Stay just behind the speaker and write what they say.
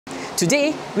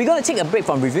Today, we're going to take a break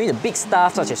from reviewing the big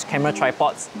stuff such as camera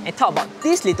tripods and talk about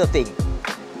this little thing.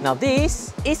 Now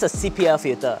this is a CPL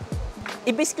filter.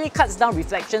 It basically cuts down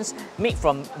reflections made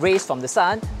from rays from the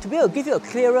sun to be able to give you a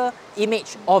clearer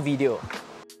image or video.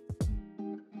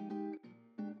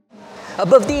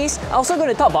 Above this, I'm also going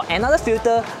to talk about another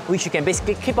filter which you can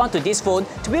basically clip onto this phone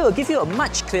to be able to give you a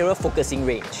much clearer focusing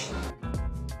range.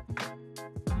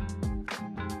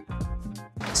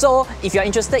 So, if you're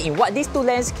interested in what these two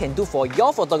lenses can do for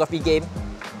your photography game,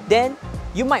 then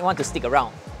you might want to stick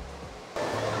around.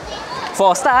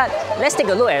 For a start, let's take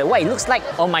a look at what it looks like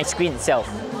on my screen itself.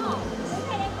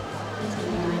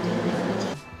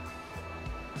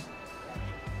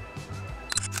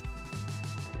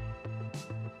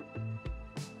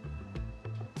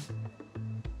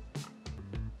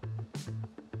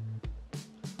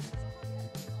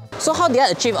 So how did I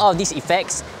achieve all of these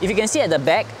effects? If you can see at the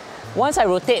back, once I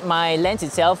rotate my lens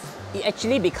itself, it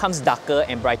actually becomes darker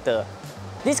and brighter.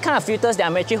 This kind of filters that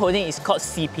I'm actually holding is called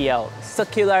CPL,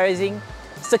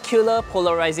 Circular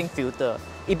Polarizing Filter.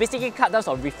 It basically cuts down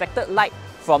on reflected light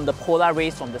from the polar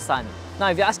rays from the sun. Now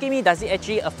if you're asking me, does it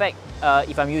actually affect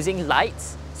if I'm using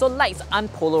lights? So lights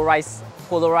unpolarized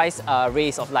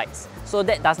rays of lights. So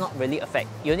that does not really affect.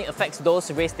 It only affects those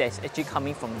rays that's actually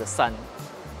coming from the sun.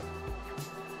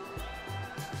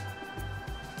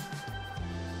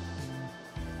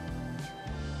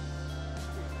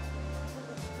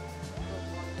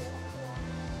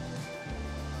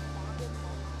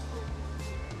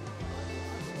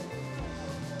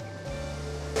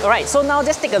 Alright, so now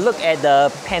just take a look at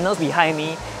the panels behind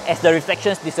me as the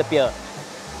reflections disappear.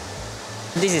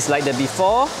 This is like the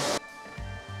before.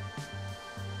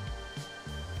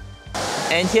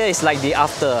 And here is like the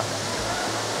after.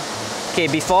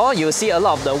 Okay, before you'll see a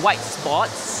lot of the white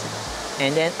spots,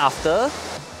 and then after,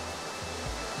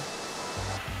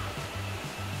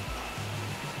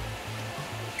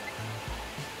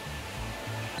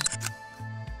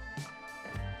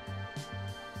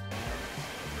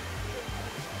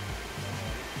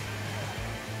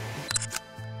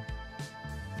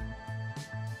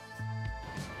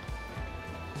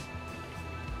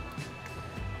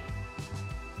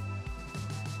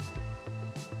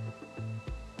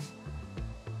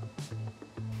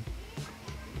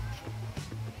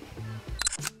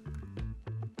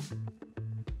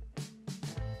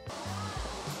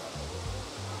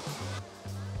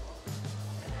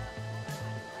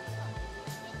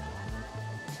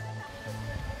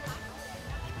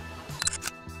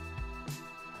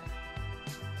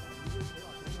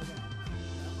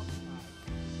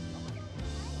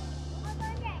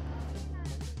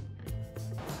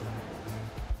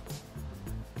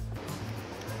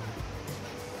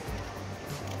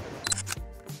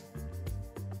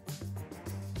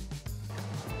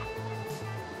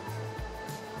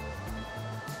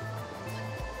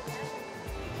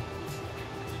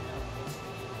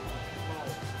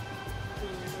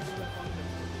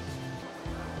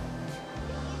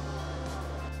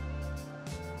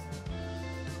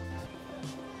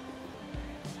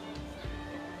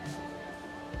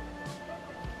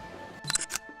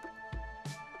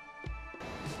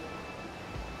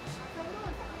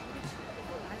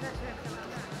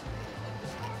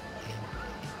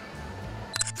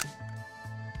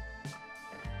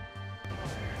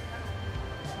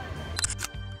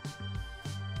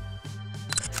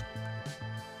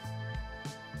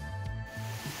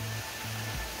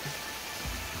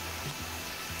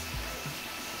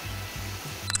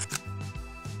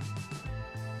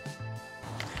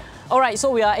 Alright,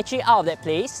 so we are actually out of that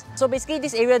place. So basically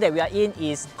this area that we are in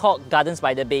is called Gardens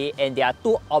by the Bay, and there are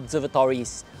two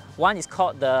observatories. One is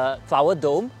called the Flower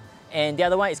Dome and the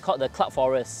other one is called the Cloud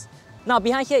Forest. Now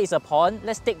behind here is a pond.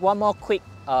 Let's take one more quick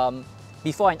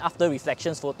before and after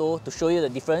reflections photo to show you the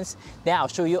difference. Then I'll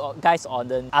show you guys on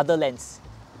the other lens.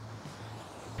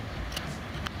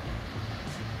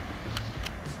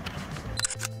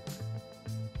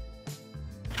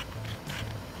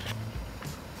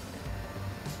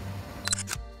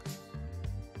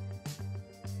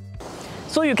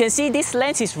 So you can see this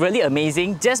lens is really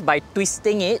amazing. Just by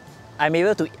twisting it, I'm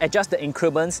able to adjust the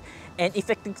increments and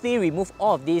effectively remove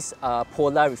all of these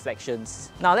polar reflections.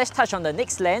 Now let's touch on the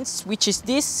next lens, which is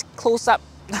this close-up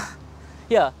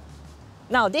here.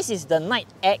 Now this is the Night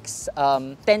X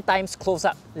 10 times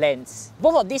close-up lens.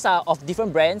 Both of these are of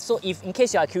different brands, so if in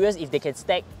case you are curious if they can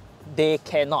stack, they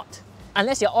cannot.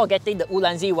 Unless you're all getting the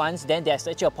Ulanzi ones, then there's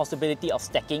actually a possibility of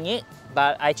stacking it.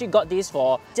 But I actually got this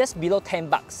for just below 10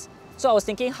 bucks. So I was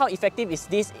thinking, how effective is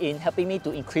this in helping me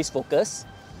to increase focus?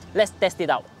 Let's test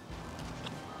it out.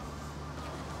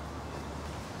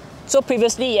 So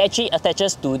previously it actually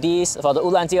attaches to this, for the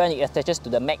Ulanzi one, it attaches to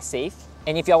the MagSafe.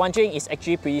 And if you're wondering, it's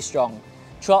actually pretty strong.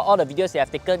 Throughout all the videos that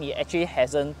I've taken, it actually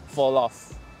hasn't fall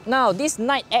off. Now this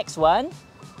Night X one,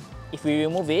 if we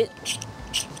remove it,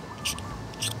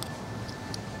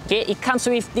 okay, it comes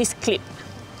with this clip.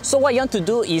 So what you want to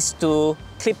do is to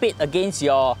clip it against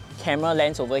your camera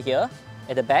lens over here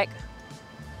at the back,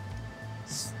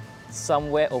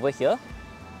 somewhere over here,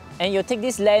 and you'll take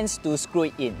this lens to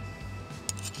screw it in.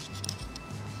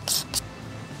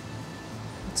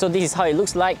 So this is how it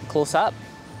looks like close up.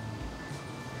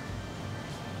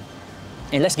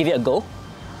 And let's give it a go.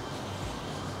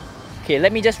 Okay,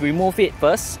 let me just remove it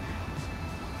first.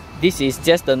 This is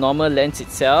just the normal lens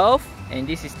itself, and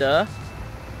this is the...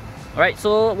 Alright,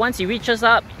 so once it reaches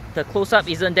up, the close-up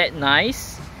isn't that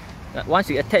nice. But once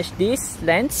we attach this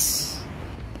lens,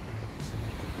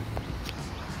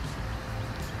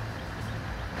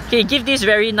 okay, give this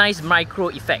very nice micro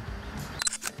effect.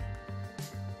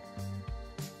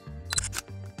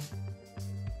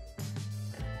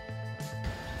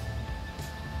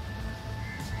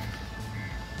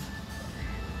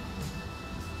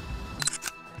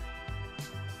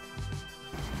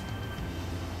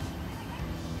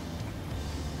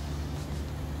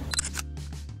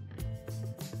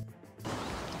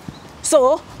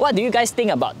 So, what do you guys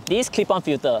think about this clip-on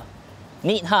filter?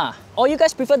 Neat, huh? Or you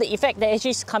guys prefer the effect that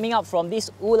actually is coming out from this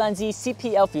Ulanzi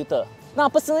CPL filter? Now,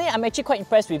 personally, I'm actually quite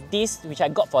impressed with this, which I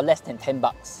got for less than 10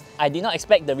 bucks. I did not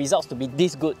expect the results to be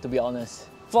this good, to be honest.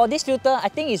 For this filter, I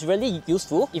think it's really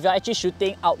useful if you're actually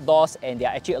shooting outdoors and there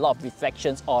are actually a lot of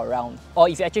reflections all around. Or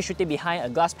if you're actually shooting behind a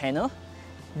glass panel,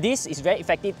 this is very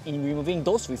effective in removing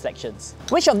those reflections.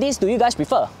 Which of these do you guys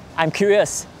prefer? I'm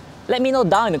curious. Let me know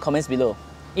down in the comments below.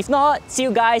 If not, see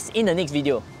you guys in the next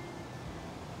video.